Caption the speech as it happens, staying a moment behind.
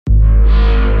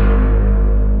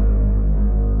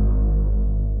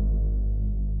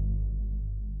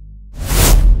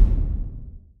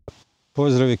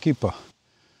Pozdrav ekipa!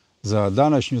 Za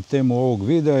današnju temu ovog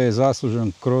videa je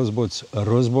zaslužen Crossbots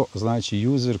Rozbo, znači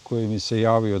user koji mi se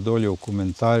javio dolje u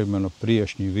komentarima na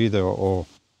prijašnji video o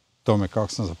tome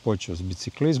kako sam započeo s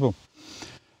biciklizmom.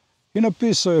 I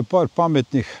napisao je par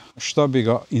pametnih šta bi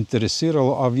ga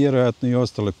interesiralo, a vjerojatno i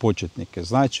ostale početnike.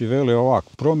 Znači, veli ovak,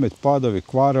 promet, padovi,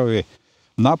 kvarovi,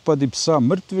 napadi psa,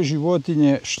 mrtve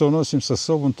životinje, što nosim sa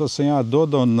sobom, to sam ja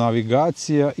dodao,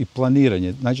 navigacija i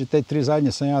planiranje. Znači, te tri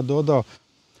zadnje sam ja dodao,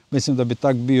 mislim da bi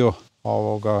tak bio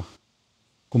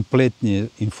kompletnije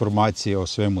informacije o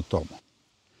svemu tomu.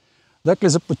 Dakle,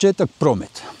 za početak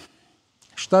promet.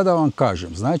 Šta da vam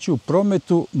kažem? Znači, u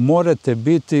prometu morate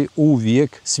biti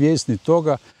uvijek svjesni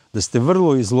toga da ste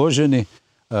vrlo izloženi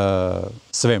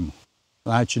svemu.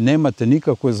 Znači, nemate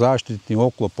nikakvoj zaštitni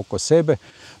oklop oko sebe.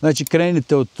 Znači,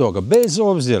 krenite od toga. Bez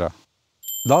obzira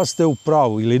da li ste u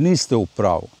pravu ili niste u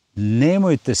pravu,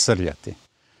 nemojte srljati.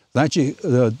 Znači,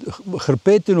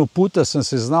 hrpetinu puta sam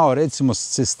se znao, recimo s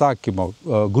cestakima,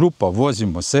 grupa,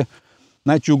 vozimo se.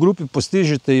 Znači, u grupi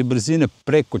postižete i brzine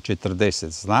preko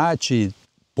 40. Znači,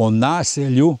 po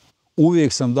naselju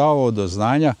uvijek sam davao do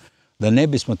znanja da ne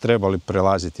bismo trebali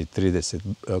prelaziti 30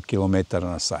 km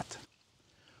na sat.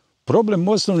 Problem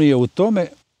osnovni je u tome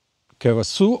kad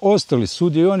vas ostali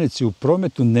sudionici u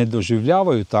prometu ne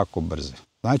doživljavaju tako brzo.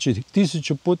 Znači,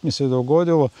 1000 put mi se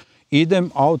dogodilo,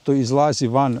 idem, auto izlazi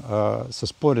van sa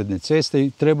sporedne ceste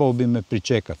i trebao bi me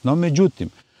pričekati. No, međutim,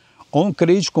 on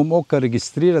krajičkom oka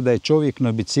registrira da je čovjek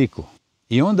na biciklu.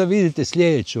 I onda vidite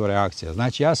sljedeću reakciju.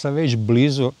 Znači, ja sam već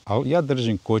blizu, ali ja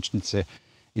držim kočnice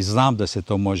i znam da se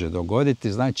to može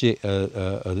dogoditi. Znači,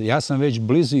 ja sam već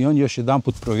blizu i on još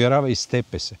jedanput provjerava i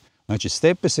stepe se. Znači,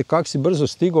 stepe se kako si brzo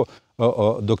stigo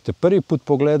dok te prvi put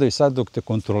pogleda i sad dok te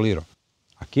kontrolira.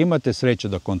 Ako imate sreće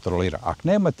da kontrolira, ako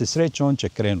nemate sreće, on će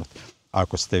krenuti.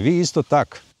 Ako ste vi isto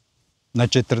tak na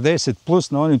 40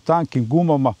 plus na onim tankim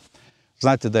gumama,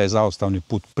 znate da je zaustavni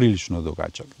put prilično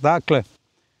dugačak. Dakle,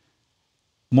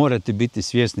 morate biti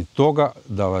svjesni toga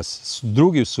da vas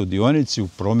drugi sudionici u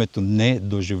prometu ne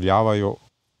doživljavaju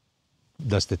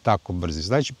da ste tako brzi.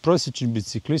 Znači, prosječni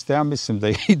biciklista, ja mislim da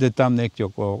ide tam neki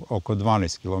oko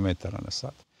 12 km na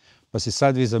sat. Pa si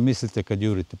sad vi zamislite kad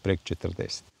jurite preko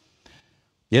 40.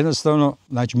 Jednostavno,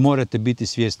 znači, morate biti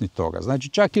svjesni toga. Znači,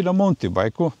 čak i na mountain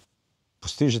bajku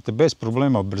postižete bez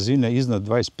problema brzine iznad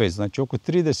 25. Znači, oko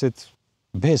 30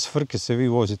 bez frke se vi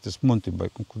vozite s mountain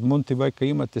bajkom. Kod mountain bajka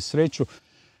imate sreću,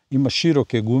 ima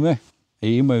široke gume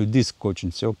i imaju disk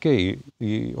kočnice. Ok,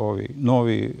 i ovi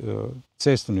novi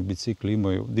cestovni bicikli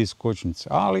imaju disk kočnice,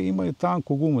 ali imaju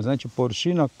tanku gumu. Znači,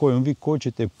 površina kojom vi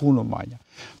kočite je puno manja.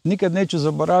 Nikad neću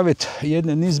zaboraviti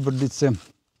jedne nizbrdice.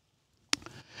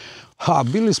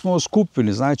 Bili smo u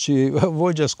skupini, znači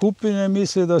vođa skupine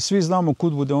misli da svi znamo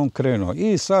kud bude on krenuo.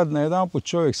 I sad najedanput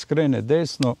čovjek skrene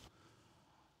desno,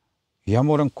 ja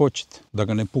moram kočiti da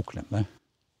ga ne puknem. Ne?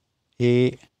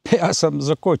 I ja sam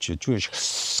zakočio, čuješ.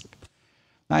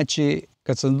 Znači,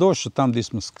 kad sam došao tam gdje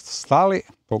smo stali,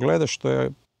 pogledaš što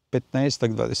je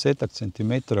 15-20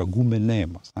 cm gume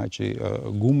nema. Znači,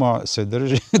 guma se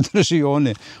drži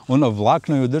ona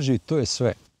vlakna ju drži i to je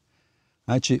sve.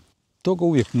 Znači, toga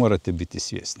uvijek morate biti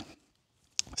svjesni.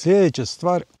 Sljedeća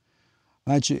stvar,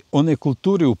 znači, one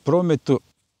kulturi u prometu,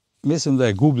 mislim da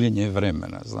je gubljenje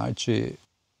vremena. Znači,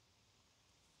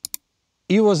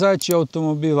 i vozači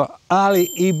automobila, ali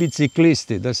i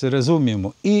biciklisti, da se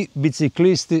razumijemo, i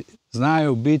biciklisti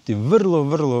znaju biti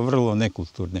vrlo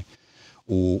nekulturni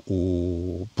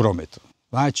u prometu.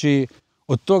 Znači,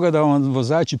 od toga da vam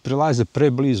vozači prilaze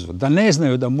preblizu, da ne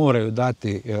znaju da moraju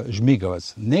dati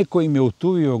žmigavac. Neko im je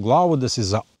utuvio glavu da se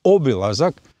za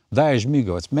obilazak daje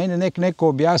žmigavac. Meni neko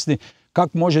objasni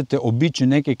kako možete obići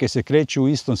neke koji se kreću u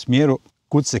istom smjeru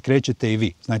kud se krećete i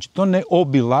vi. Znači, to ne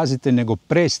obilazite, nego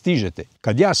prestižete.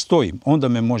 Kad ja stojim, onda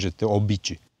me možete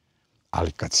obići.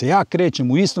 Ali kad se ja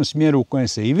krećem u istom smjeru u kojem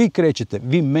se i vi krećete,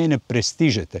 vi mene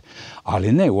prestižete.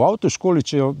 Ali ne, u autoškoli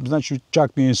će, znači,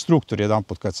 čak mi je instruktor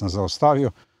jedanput kad sam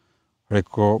zaustavio,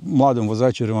 rekao mladom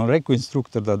vozaču, jer vam rekao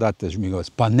instruktor da date žmigavac.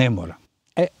 Pa ne mora.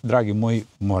 Dragi moji,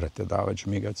 morate davati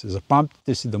žmigavce.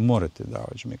 Zapamtite si da morate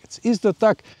davati žmigavce. Isto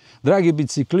tak, dragi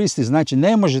biciklisti, znači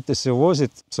ne možete se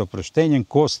voziti sa oproštenjem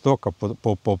ko stoka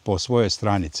po svojoj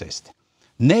strani ceste.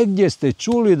 Negdje ste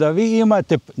čuli da vi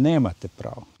nemate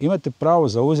pravo. Imate pravo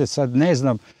zauzeti, sad ne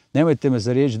znam, nemojte me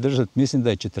za riječ držati, mislim da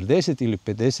je 40 ili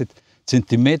 50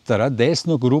 cm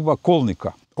desnog ruba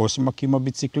kolnika, osim ako ima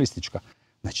biciklistička.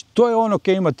 Znači, to je ono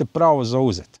koje imate pravo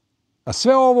zauzeti. A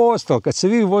sve ovo ostalo, kad se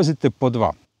vi vozite po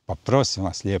dva, pa prosim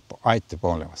vas lijepo, ajte,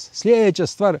 molim vas. Sljedeća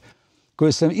stvar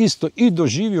koje sam isto i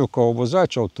doživio kao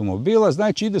vozač automobila,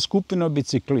 znači ide skupina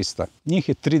biciklista. Njih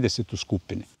je 30 u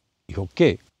skupini. I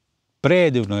okej,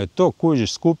 predivno je to,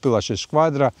 kužiš, skupila se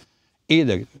škvadra,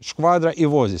 ide škvadra i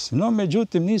vozi se. No,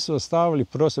 međutim, nisu ostavili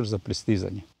prostor za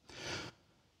pristizanje.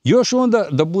 Još onda,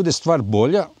 da bude stvar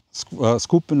bolja,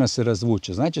 skupina se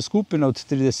razvuče. Znači, skupina od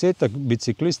 30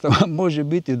 biciklista može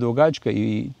biti dugačka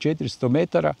i 400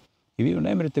 metara i vi ju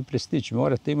ne možete prestići.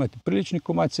 Morate imati prilični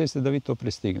komad ceste da vi to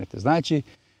prestignete. Znači,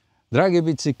 dragi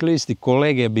biciklisti,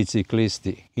 kolege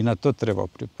biciklisti, i na to treba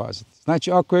pripaziti.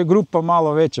 Znači, ako je grupa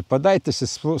malo veća, pa dajte se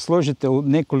složite u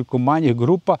nekoliko manjih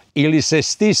grupa ili se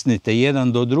stisnite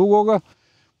jedan do drugoga,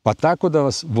 pa tako da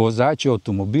vas vozači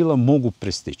automobila mogu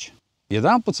prestići.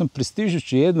 Jedanput sam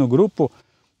prestižući jednu grupu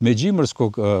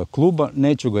međimurskog kluba,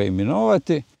 neću ga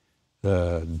imenovati,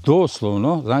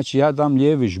 doslovno, znači ja dam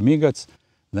lijevi žmigac,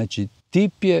 znači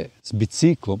tip je s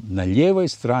biciklom na lijevoj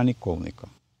strani kolnika.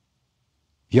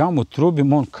 Ja mu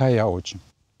trubim, on kaj ja hoćem.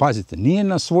 Pazite, nije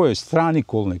na svojoj strani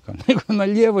kolnika, nego na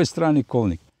lijevoj strani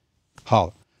kolnika.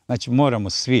 Halo. Znači moramo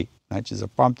svi, znači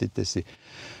zapamtite si,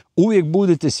 uvijek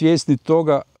budite svjesni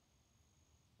toga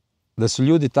da su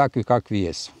ljudi takvi kakvi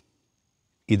jesu.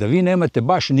 I da vi nemate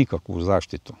baš nikakvu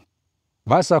zaštitu.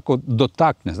 Vas ako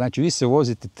dotakne, znači vi se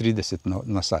vozite 30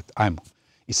 na sat, ajmo,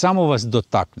 i samo vas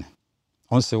dotakne,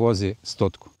 on se vozi 100.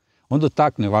 On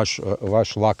dotakne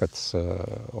vaš lakat s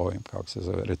ovim, kako se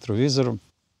zove, retrovizorom.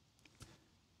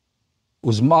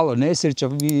 Uz malo nesreća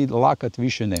vi lakat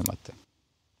više nemate.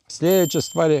 Sljedeća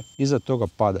stvar je, iza toga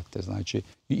padate. Znači,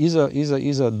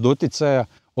 iza doticaja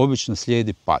obično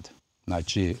slijedi pad.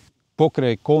 Znači,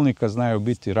 pokraj kolnika znaju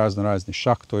biti razni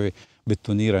šahtovi,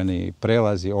 betonirani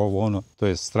prelazi, ovo ono, to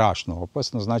je strašno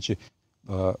opasno. Znači,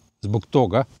 zbog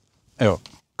toga, evo,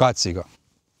 kaciga.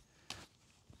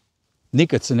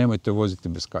 Nikad se nemojte voziti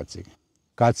bez kacige.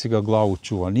 Kaciga glavu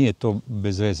čuva. Nije to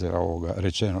bez veze ovoga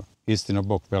rečeno. Istina,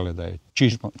 Bog vele da je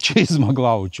čizma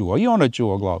glavu čuva. I ona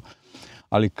čuva glavu.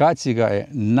 Ali kaciga je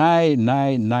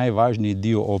najvažniji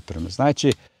dio opreme.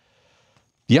 Znači,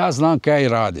 ja znam kaj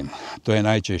radim. To je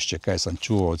najčešće kaj sam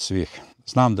čuo od svih.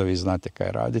 Znam da vi znate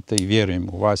kaj radite i vjerujem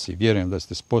u vas i vjerujem da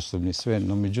ste sposobni sve,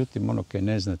 no međutim ono kaj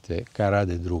ne znate kaj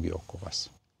rade drugi oko vas.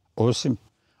 Osim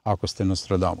ako ste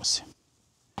Nostradamusi.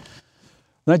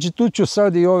 Znači, tu ću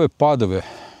sad i ove padove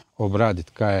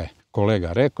obraditi, kaj je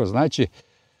kolega rekao. Znači,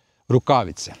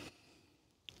 rukavice.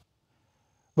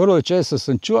 Vrlo često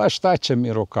sam čuo, a šta će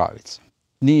mi rukavice?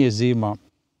 Nije zima,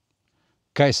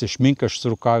 kaj se šminkaš s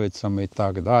rukavicama i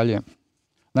tako dalje.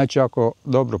 Znači, ako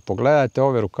dobro pogledate,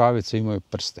 ove rukavice imaju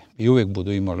prste. I uvijek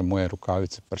budu imale moje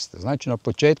rukavice prste. Znači, na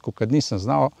početku, kad nisam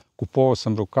znao, kupovao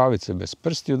sam rukavice bez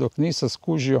prstiju, dok nisam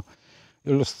skužio,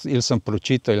 ili sam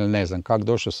pročitao ili ne znam kako,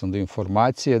 došao sam do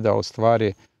informacije da u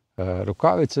stvari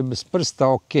rukavice bez prsta,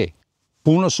 ok,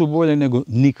 puno su bolje nego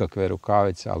nikakve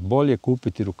rukavice, ali bolje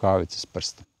kupiti rukavice s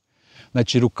prstom.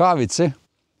 Znači, rukavice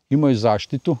imaju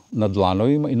zaštitu na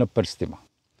dlanovima i na prstima.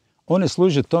 One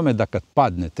služe tome da kad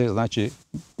padnete, znači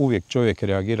uvijek čovjek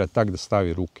reagira tak da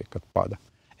stavi ruke kad pada.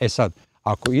 E sad,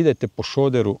 ako idete po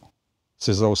šoderu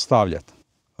se zaustavljati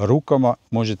rukama,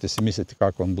 možete si misliti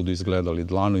kako vam budu izgledali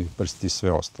dlanovi, prsti i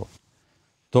sve ostalo.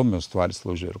 Tome u stvari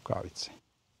služe rukavice.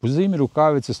 U zimi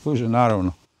rukavice služe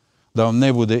naravno da vam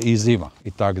ne bude i zima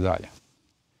i tak dalje.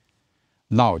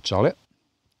 Naočale.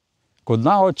 Kod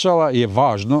naočala je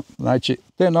važno, znači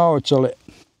te naočale,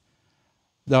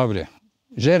 dobre,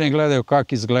 žene gledaju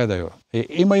kako izgledaju.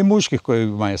 Ima i muških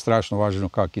kojima je strašno važno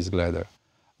kako izgledaju.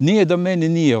 Nije da meni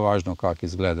nije važno kako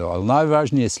izgledaju, ali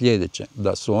najvažnije je sljedeće,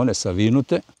 da su one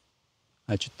savinute,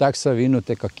 znači tak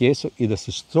savinute kak jesu i da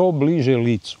su što bliže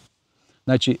licu.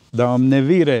 Znači, da vam ne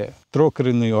vire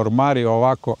trokrvni ormari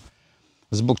ovako.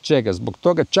 Zbog čega? Zbog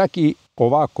toga čak i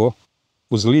ovako,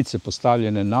 uz lice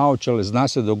postavljene naočale, zna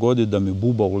se dogoditi da mi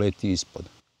buba uleti ispod.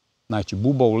 Znači,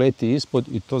 buba uleti ispod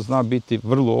i to zna biti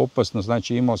vrlo opasno.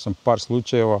 Znači, imao sam par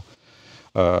slučajeva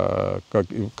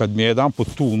kad mi je jedan put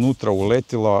tu unutra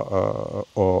uletila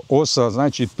osa,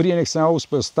 znači prije nek sam ja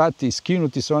uspio stati i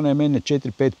skinuti se, ona je mene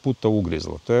 4-5 puta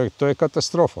ugrizla. To je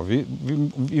katastrofa.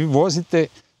 Vi vozite,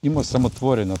 imao sam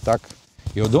otvoreno tak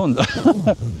i od onda,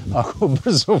 ako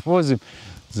brzo vozim,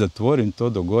 zatvorim to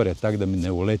do gore tak da mi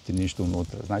ne uleti ništa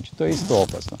unutra. Znači, to je isto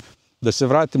opasno. Da se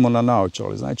vratimo na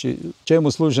naočale. Znači,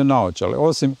 čemu služe naočale?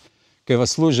 Osim kad vas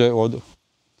služe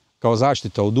kao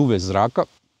zaštita od UV zraka,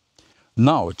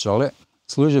 naočale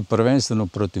služe prvenstveno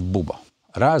protiv buba.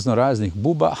 Raznih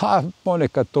buba, a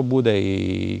ponekad to bude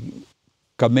i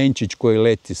kamenčić koji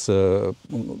leti s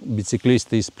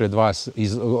bicikliste ispred vas,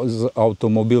 iz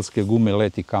automobilske gume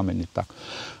leti kamen i tako.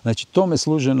 Znači, tome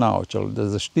služe naočale, da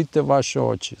zaštite vaše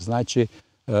oči. Znači,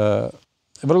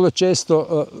 vrlo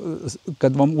često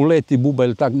kad vam uleti buba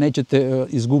ili tak, nećete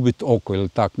izgubiti oko ili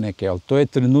tak neke, ali to je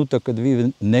trenutak kad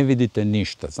vi ne vidite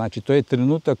ništa. Znači, to je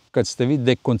trenutak kad ste vi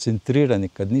dekoncentrirani,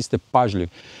 kad niste pažljivi,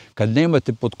 kad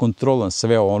nemate pod kontrolom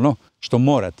sve ono što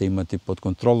morate imati pod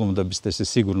kontrolom da biste se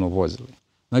sigurno vozili.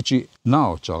 Znači,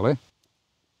 naočale,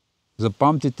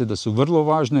 zapamtite da su vrlo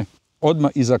važne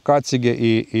odmah iza kacige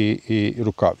i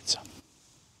rukavica.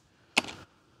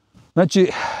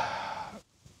 Znači,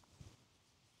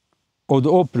 od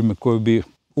opreme koju bi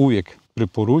uvijek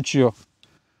preporučio,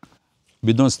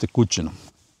 bi nosite kućinom.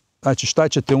 Znači, šta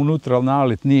ćete unutra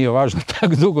naliti nije važno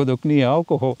tako dugo dok nije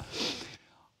alkohol.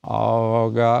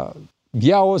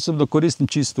 Ja osobno koristim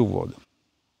čistu vodu.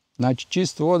 Znači,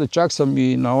 čistu vodu, čak sam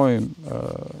i na ovim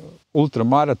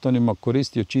ultramaratonima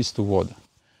koristio čistu vodu.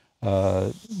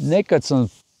 Nekad sam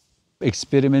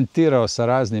eksperimentirao sa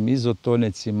raznim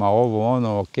izotonicima, ovo,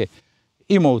 ono, ok.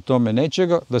 Ima u tome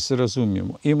nečega, da se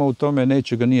razumijemo. Ima u tome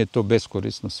nečega, nije to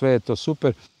beskorisno, sve je to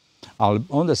super, ali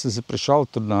onda sam se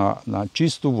prešaltao na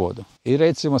čistu vodu. I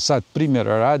recimo sad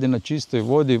primjera radi, na čistoj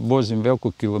vodi vozim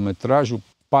veliku kilometražu,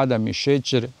 pada mi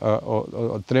šećer,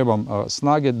 trebam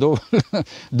snage,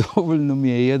 dovoljno mi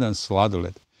je jedan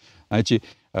sladoled. Znači,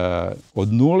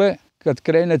 od nule kad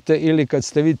krenete ili kad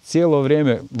ste vi cijelo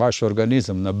vrijeme, vaš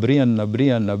organizam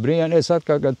nabrijan, sad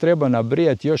kad ga treba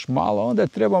nabrijati još malo, onda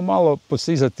treba malo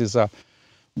posizati za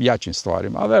jačim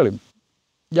stvarima. A velim,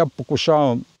 ja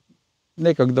pokušavam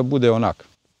nekak da bude onak,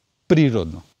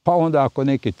 prirodno. Pa onda ako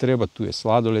neki treba, tu je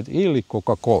sladoled ili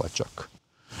Coca-Cola čak.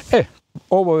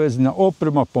 Obavezna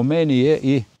oprema po meni je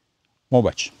i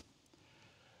mobač.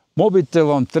 Mobitel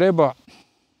vam treba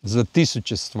za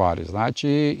 1000 stvari. Znači,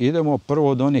 idemo prvo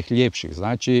od onih ljepših.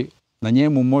 Znači, na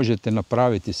njemu možete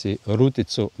napraviti si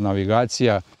ruticu,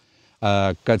 navigacija.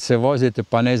 Kad se vozite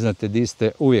pa ne znate di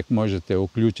ste, uvijek možete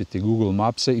uključiti Google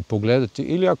Mapse i pogledati,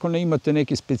 ili ako ne imate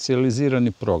neki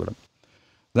specijalizirani program.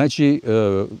 Znači,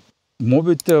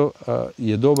 mobitel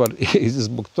je dobar i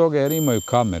zbog toga jer imaju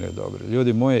kamere dobre.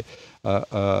 Ljudi moji,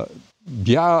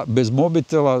 ja bez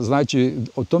mobitela, znači,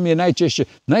 to mi je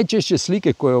najčešće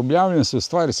slike koje objavljam su u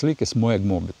stvari slike s mojeg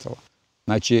mobitela.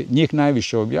 Znači, njih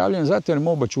najviše objavljam, zato jer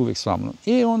mobač uvijek sa mnom.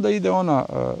 I onda ide ona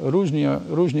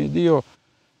ružniji dio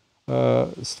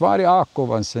stvari, ako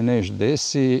vam se nešto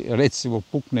desi, recimo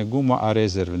pukne guma, a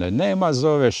rezervne nema,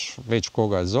 zoveš, već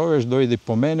koga zoveš, dojdi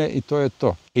po mene i to je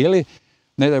to. Ili,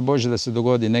 ne daj Bože da se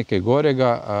dogodi neke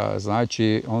gorega,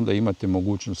 znači onda imate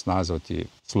mogućnost nazvati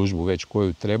službu već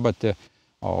koju trebate,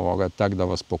 tak da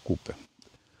vas pokupe.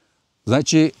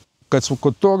 Znači, kad smo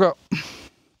kod toga,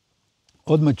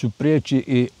 odmah ću prijeći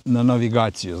i na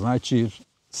navigaciju. Znači,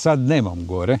 sad nemam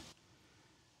gore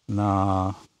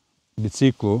na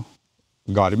biciklu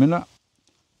Garmina,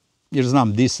 jer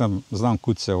znam di sam, znam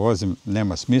kud se vozim,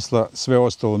 nema smisla, sve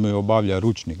ostalo mi obavlja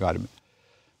ručni Garmin.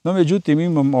 No, međutim,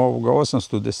 imam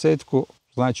 810-ku,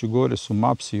 znači gore su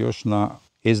mapsi još na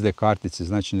SD kartici,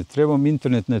 znači ne trebam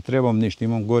internet, ne trebam ništa,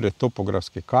 imam gore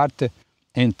topografske karte,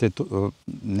 NT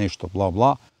nešto bla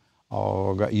bla,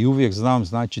 i uvijek znam,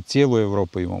 znači cijelu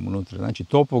Europu imam unutra, znači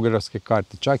topografske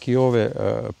karte, čak i ove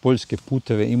poljske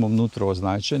puteve imam unutra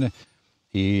označene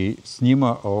i s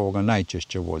njima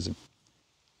najčešće vozim.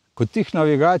 Kod tih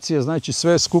navigacija, znači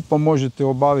sve skupa možete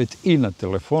obaviti i na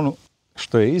telefonu,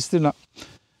 što je istina.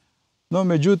 No,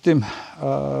 međutim,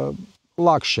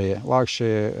 lakše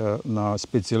je na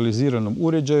specijaliziranom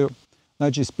uređaju.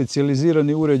 Znači,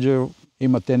 specijalizirani uređaj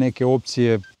imate neke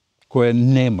opcije koje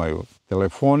nemaju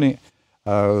telefoni.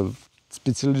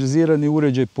 Specijalizirani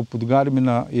uređaj poput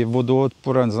Garmina je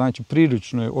vodootporan, znači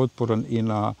prilično je otporan i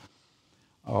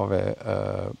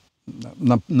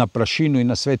na prašinu i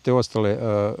na sve te ostale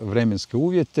vremenske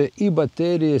uvjete i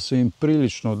baterije su im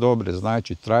prilično dobre,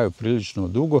 znači traju prilično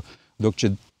dugo, dok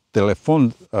će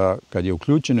telefon, kad je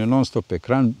uključen i non-stop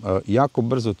ekran, jako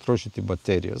brzo trošiti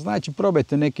bateriju. Znači,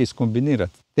 probajte neke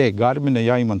iskombinirati te Garmine,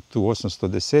 ja imam tu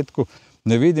 810-ku,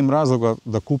 ne vidim razloga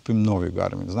da kupim novi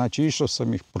Garmin. Znači, išao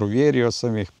sam ih, provjerio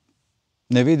sam ih,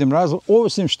 ne vidim razloga,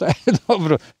 osim što je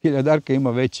dobro, hiljadarka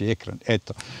ima veći ekran,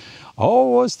 eto. A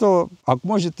ovo ostalo, ako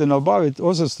možete nabaviti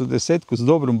 810-ku s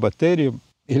dobrom baterijom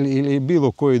ili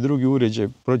bilo koji drugi uređaj,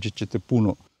 proći ćete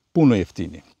puno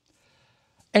jeftinije.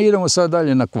 Idemo sad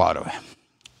dalje na kvarove.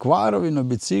 Kvarovi na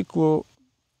biciklu,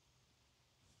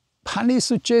 pa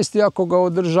nisu česti ako ga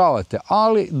održavate,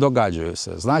 ali događaju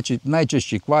se. Znači,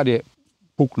 najčešći kvar je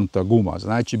puknuta guma.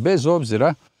 Znači, bez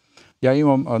obzira, ja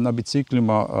imam na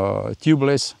biciklima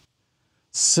tubeless,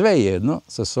 svejedno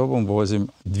sa sobom vozim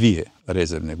 2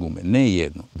 rezervne gume. Ne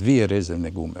 1, 2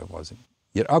 rezervne gume vozim.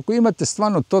 Jer ako imate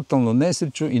stvarno totalnu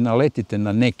nesreću i naletite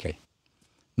na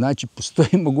Znači,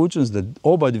 postoji mogućnost da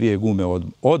oba dvije gume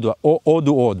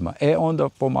odu odmah. Onda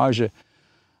pomaže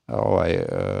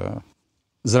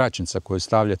zračnica koju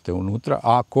stavljate unutra,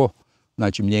 ako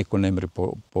znači, mlijeko ne mre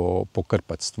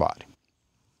pokrpati stvari.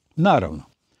 Naravno,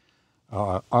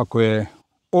 ako je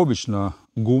obična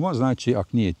guma, znači ako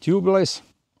nije tubeless,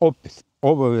 opet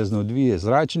obavezno dvije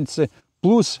zračnice,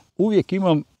 plus uvijek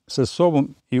imam sa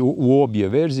sobom i u obje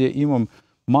verzije imam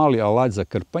mali alat za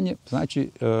krpanje. Znači,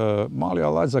 mali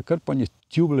alat za krpanje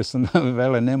tubeless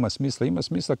vele nema smisla. Ima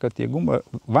smisla kad je guma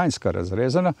vanjska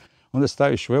razrezana, onda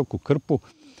staviš veliku krpu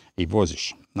i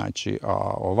voziš. Znači,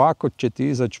 ovako će ti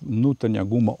izaći unutarnja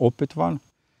guma opet van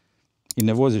i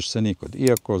ne voziš se nikud.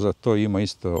 Iako za to ima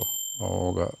isto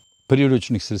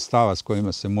priručnih sredstava s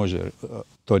kojima se može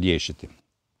to riješiti.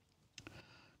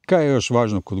 Kaj je još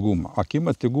važno kod guma? Ako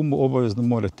imate gumu, obavezno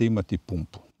morate imati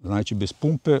pumpu. Znači, bez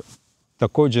pumpe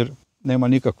također nema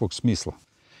nikakvog smisla.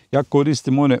 Ja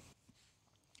koristim one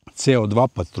CO2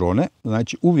 patrone,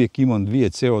 znači uvijek imam dvije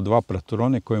CO2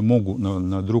 patrone koje mogu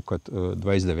nadrukati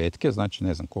 29-ke, znači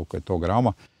ne znam koliko je to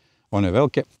grama, one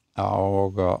velike,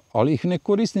 ali ih ne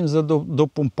koristim za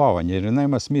dopumpavanje jer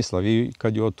nema smisla. Vi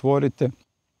kad ju otvorite,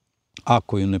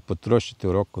 ako ju ne potrošite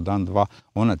u roku dan, dva,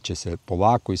 ona će se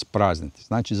polako isprazniti.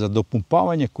 Znači za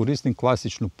dopumpavanje koristim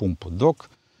klasičnu pumpu, dok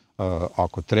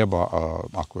ako treba,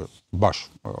 ako je baš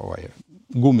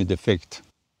gumi defekt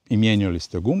i mijenjali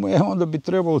ste gumu, onda bi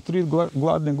trebalo 3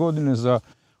 gladne godine za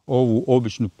ovu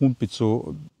običnu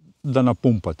pumpicu da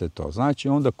napumpate to. Znači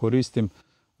onda koristim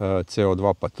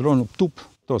CO2 patronu, tup,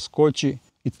 to skoči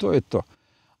i to je to.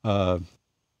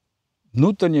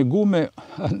 Nutarnje gume,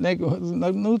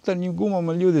 na nutarnjim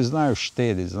gumama ljudi znaju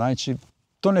štediti, znači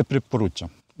to ne preporučam.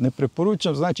 Ne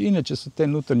preporučam, znači inače su te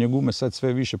nutarnje gume sad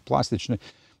sve više plastične,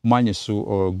 manje su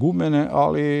gumene,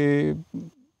 ali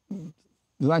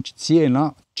znači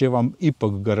cijena će vam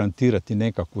ipak garantirati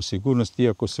nekakvu sigurnost,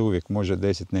 iako se uvijek može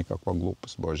desiti nekakva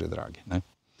glupost, Bože dragi. Ne?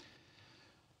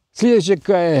 Sljedeće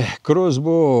je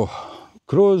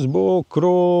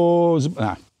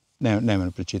ne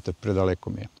mene pričitati, predaleko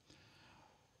mi je.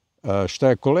 Što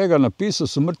je kolega napisao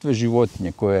su mrtve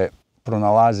životinje koje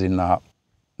pronalazi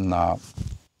na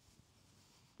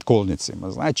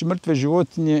kolnicima. Znači, mrtve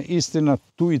životinje, istina,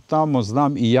 tu i tamo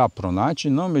znam i ja pronaći,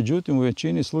 no međutim u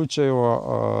većini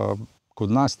slučajeva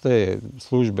kod nas te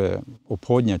službe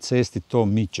ophodnja cesti to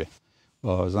miče.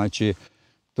 Znači,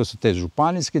 to su te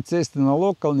županijske ceste, na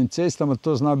lokalnim cestama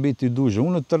to zna biti duže.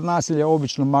 Unutar naselja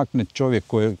obično makne čovjek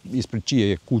ispred čije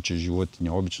je kuće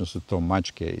životinja, obično su to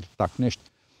mačke ili tak nešto.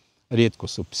 Rijetko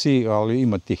su psi, ali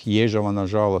ima tih ježava,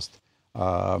 nažalost.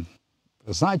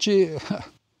 Znači,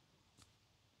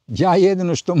 ja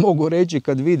jedino što mogu reći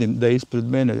kad vidim da je ispred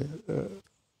mene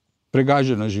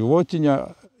pregažena životinja,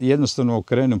 jednostavno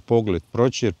okrenem pogled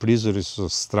proći, jer prizori su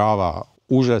strava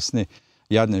užasni,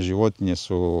 jadne životinje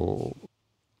su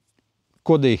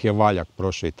ko da ih je valjak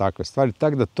prošao i takve stvari,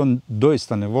 tako da to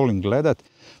doista ne volim gledat.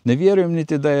 Ne vjerujem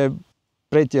niti da je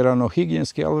pretjerano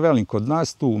higijenski, ali velim, kod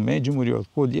nas tu u Međimurju,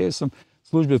 otkud jesam,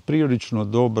 službe prilično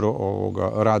dobro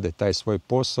rade taj svoj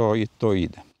posao i to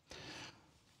ide.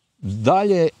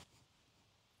 Dalje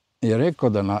je rekao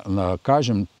da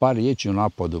kažem par riječi o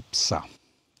napadu psa.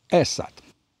 Sad,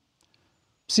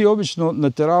 psi obično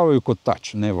nateravaju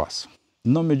kotač, ne vas.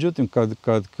 No, međutim,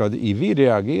 kad i vi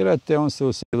reagirate, on se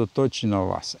usredotoči na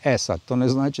vas. Sad, to ne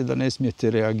znači da ne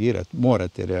smijete reagirati.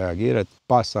 Morate reagirati.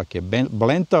 Pasak je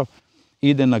blentav,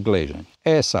 ide na gležanje.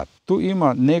 Sad, tu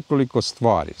ima nekoliko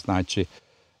stvari. Znači,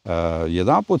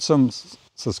 jedanput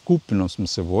sa skupinom smo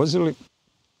se vozili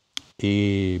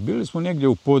i bili smo negdje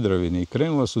u Podravini i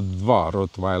krenula su 2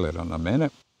 Rottweilera na mene.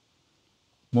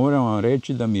 Moram vam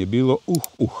reći da mi je bilo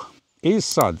I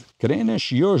sad,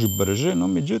 kreneš još brže, no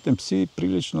međutim psi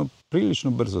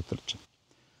prilično brzo trče.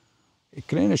 I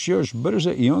kreneš još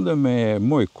brže i onda me je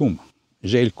moj kum,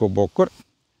 Željko Bokor,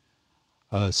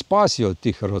 spasio od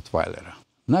tih Rottweilera.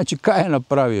 Znači, kaj je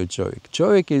napravio čovjek?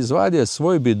 Čovjek je izvadio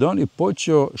svoj bidon i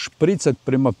počeo špricati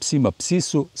prema psima. Psi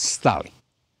su stali.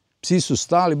 Psi su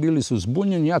stali, bili su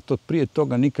zbunjeni, ja to prije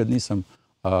toga nikad nisam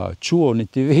čuo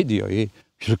niti vidio. I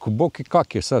rekao, Boki,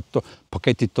 kak je sad to? Pa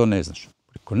kaj ti to ne znaš?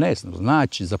 Rekao, ne znam,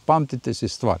 znači, zapamtite si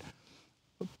stvar.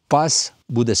 Pas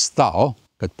bude stao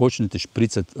kad počnete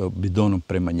špricati bidonom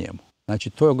prema njemu. Znači,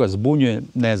 to ga zbunjuje,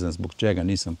 ne znam zbog čega,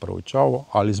 nisam proučavao,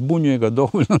 ali zbunjuje ga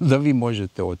dovoljno da vi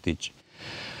možete otići.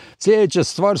 Sljedeća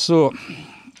stvar su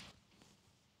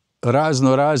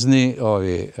razni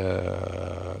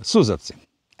suzavci.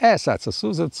 Sad sa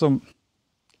suzavcom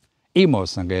imao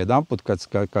sam ga jedanput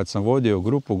kad sam vodio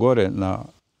grupu gore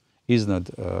iznad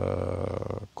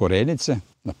Korenice,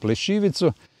 na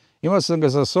Plešivicu, Imao sam ga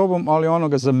za sobom, ali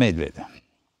onoga za medvjede.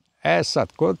 E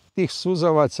sad, kod tih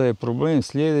suzavaca je problem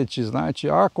sljedeći, znači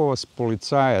ako vas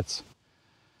policajac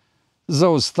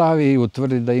zaustavi i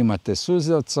utvrdi da imate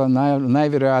suzavca,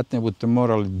 najvjerojatnije budete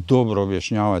morali dobro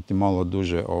objašnjavati malo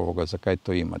duže za kaj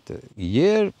to imate.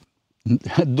 Jer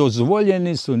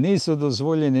dozvoljeni su, nisu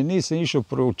dozvoljeni, nisam išao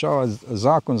proučavati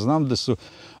zakon, znam da su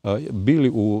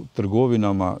bili u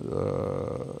trgovinama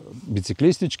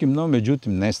biciklističkim, no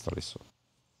međutim nestali su.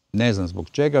 Ne znam zbog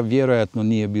čega, vjerojatno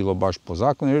nije bilo baš po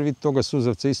zakonu, jer vi toga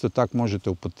suzavca isto tako možete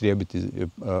upotrijebiti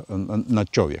na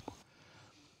čovjeku.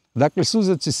 Dakle,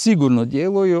 suzavci sigurno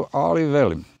djeluju, ali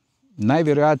velim,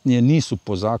 najvjerojatnije nisu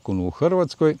po zakonu u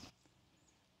Hrvatskoj,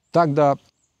 tako da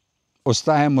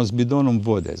ostajemo s bidonom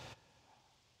vode.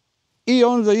 I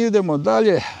onda idemo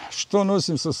dalje, što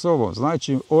nosim sa sobom.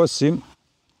 Znači, osim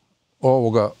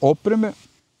ovoga opreme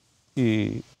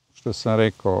i, što sam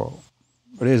rekao,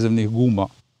 rezervnih guma,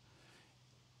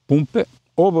 pumpe,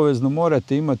 obavezno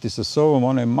morate imati sa sobom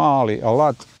onaj mali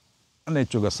alat,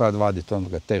 neću ga sad vaditi, onda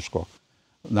ga teško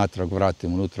natrag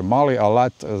vratim unutra, mali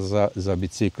alat za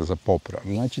bicikl, za popravak.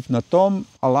 Znači, na tom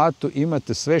alatu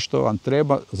imate sve što vam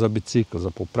treba za bicikl, za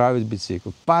popraviti bicikl.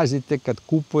 Pazite, kad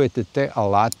kupujete te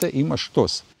alate, ima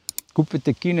štos.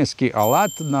 Kupite kineski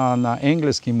alat na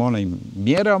engleskim onim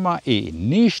mjerama i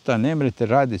ništa ne možete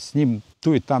raditi s njim.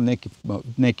 Tu i tam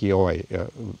neki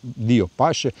dio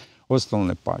paše, ostalo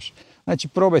ne paše. Znači,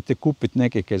 probajte kupiti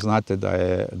neke kaj znate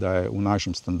da je u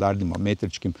našim standardima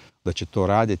metričkim, da će to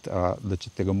raditi, a da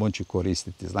ćete ga moći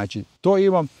koristiti. Znači, to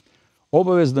imam,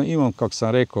 obavezno imam, kako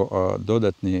sam rekao,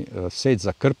 dodatni set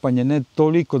za krpanje, ne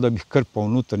toliko da bih krpao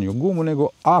unutarnju gumu, nego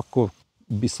ako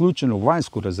bi slučajno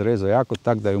vanjsku razrezao jako,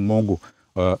 tak da ju mogu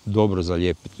dobro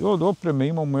zalijepiti. Od opreme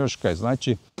imamo još kaj,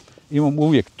 znači, imam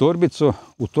uvijek torbicu,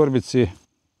 u torbici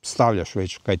stavljaš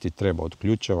već kaj ti treba od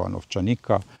ključeva,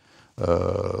 novčanika,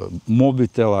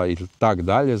 mobitela i tak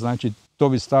dalje, znači to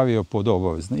bi stavio pod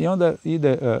obavezno. I onda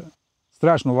ide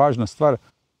strašno važna stvar,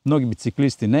 mnogi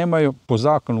biciklisti nemaju, po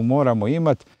zakonu moramo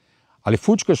imati, ali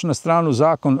fučkaš na stranu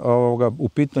zakon, u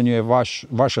pitanju je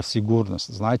vaša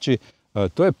sigurnost. Znači,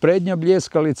 to je prednja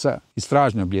bljeskalica i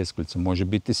stražnja bljeskalica, može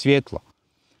biti svjetlo.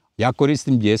 Ja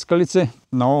koristim bljeskalice,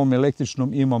 na ovom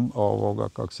električnom imam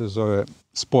kako se zove,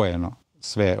 spojeno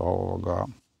sve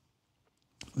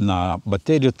na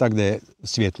bateriju, tako da je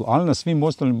svjetlo. Ali na svim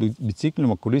ostalim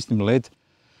biciklima koristim LED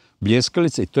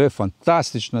bljeskalice i to je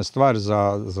fantastična stvar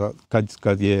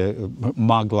kad je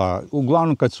magla,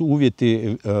 uglavnom kad su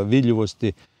uvjeti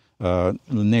vidljivosti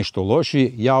nešto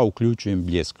loši, ja uključujem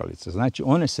bljeskalice. Znači,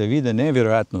 one se vide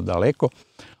nevjerojatno daleko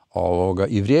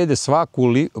i vrijede svaku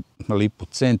lipu,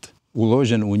 cent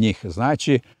uložen u njih.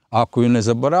 Znači, ako ju ne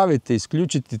zaboravite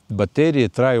isključiti, baterije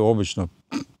traju obično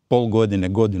pol godine,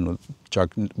 godinu,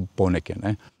 čak poneke,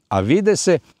 ne? A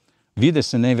vide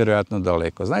se nevjerojatno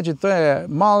daleko. Znači, to je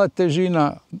mala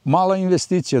težina, mala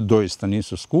investicija, doista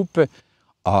nisu skupe,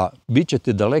 a bit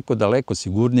ćete daleko, daleko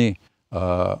sigurniji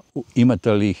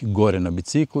imate li ih gore na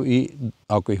biciklu i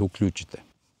ako ih uključite.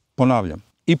 Ponavljam,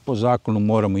 i po zakonu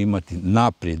moramo imati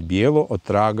naprijed bijelo, od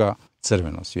traga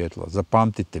crveno svjetlo.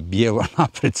 Zapamtite, bijelo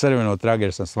naprijed, crveno od traga,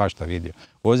 jer sam svašta vidio.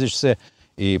 Voziš se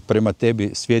i prema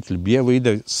tebi svjetli bijelo,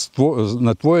 ide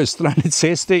na tvojoj strani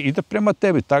ceste, ide prema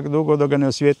tebi, tako dugo da ga ne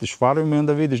osvjetliš farovima i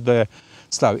onda vidiš da je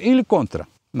stav. Ili kontra.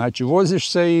 Znači,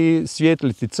 voziš se i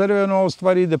svjetli ti crveno, a u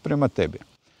stvari ide prema tebi.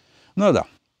 No da,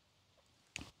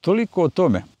 toliko o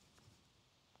tome.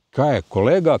 Kaj je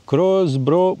kolega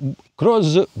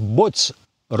kroz boc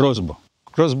rozbo,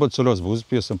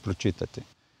 uspio sam pročitati.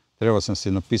 Trebao sam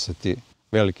si napisati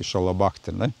veliki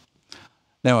šalabahter, ne?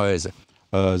 Nema veze.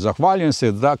 Zahvaljujem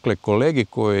se, dakle, kolegi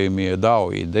koji mi je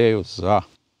dao ideju za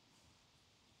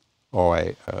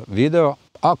ovaj video.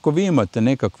 Ako vi imate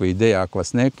nekakve ideje, ako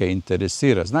vas neka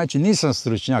interesira, znači nisam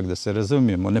stručnjak, da se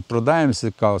razumijemo, ne prodajem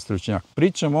se kao stručnjak.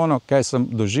 Pričam ono kaj sam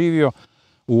doživio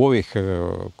u ovih,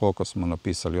 koliko smo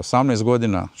napisali, 18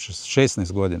 godina,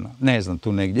 16 godina, ne znam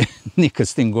tu negdje, nikad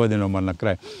s tim godinama na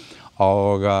kraju.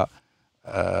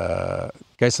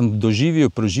 Kaj sam doživio,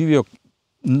 proživio,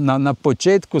 na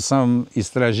početku sam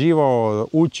istraživao,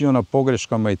 učio na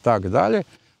pogreškama i tak dalje.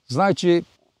 Znači,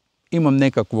 imam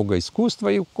nekakvog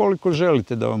iskustva i ukoliko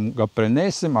želite da vam ga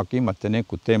prenesem, ako imate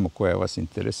neku temu koja vas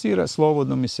interesira,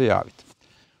 slobodno mi se javite.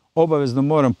 Obavezno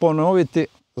moram ponoviti,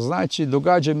 znači,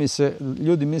 događa mi se,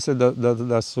 ljudi misle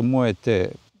da su moje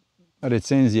te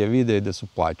recenzije, videe da su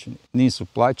plaćeni. Nisu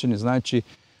plaćeni, znači,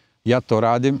 ja to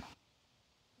radim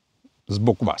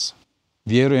zbog vas.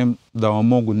 Vjerujem da vam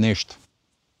mogu nešto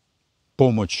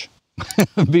pomoć,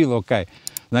 bilo kaj.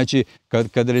 Znači,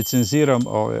 kad recenziram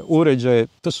ove uređaje,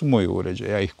 to su moji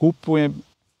uređaje, ja ih kupujem,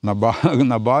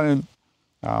 nabavim,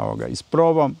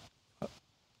 isprobam,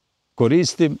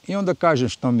 koristim i onda kažem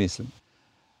što mislim.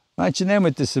 Znači,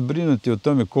 nemojte se brinuti o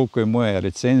tome koliko je moja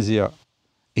recenzija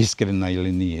iskrena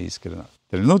ili nije iskrena.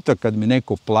 Trenutak kad mi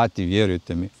neko plati,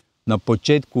 vjerujte mi, na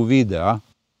početku videa,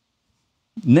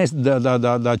 ne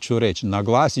da ću reći,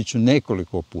 naglasit ću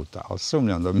nekoliko puta, ali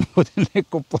sumnjam da mi bude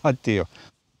neko platio.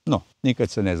 No, nikad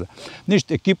se ne zna.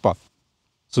 Ništa, ekipa,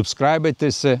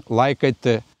 subscribe-ajte se,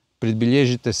 lajkajte,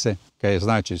 pribilježite se, kaj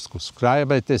znači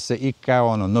subscribe-ajte se i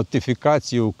kao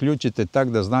notifikaciju uključite tak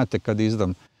da znate kad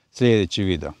izdam sljedeći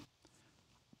video.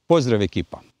 Pozdrav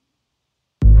ekipa!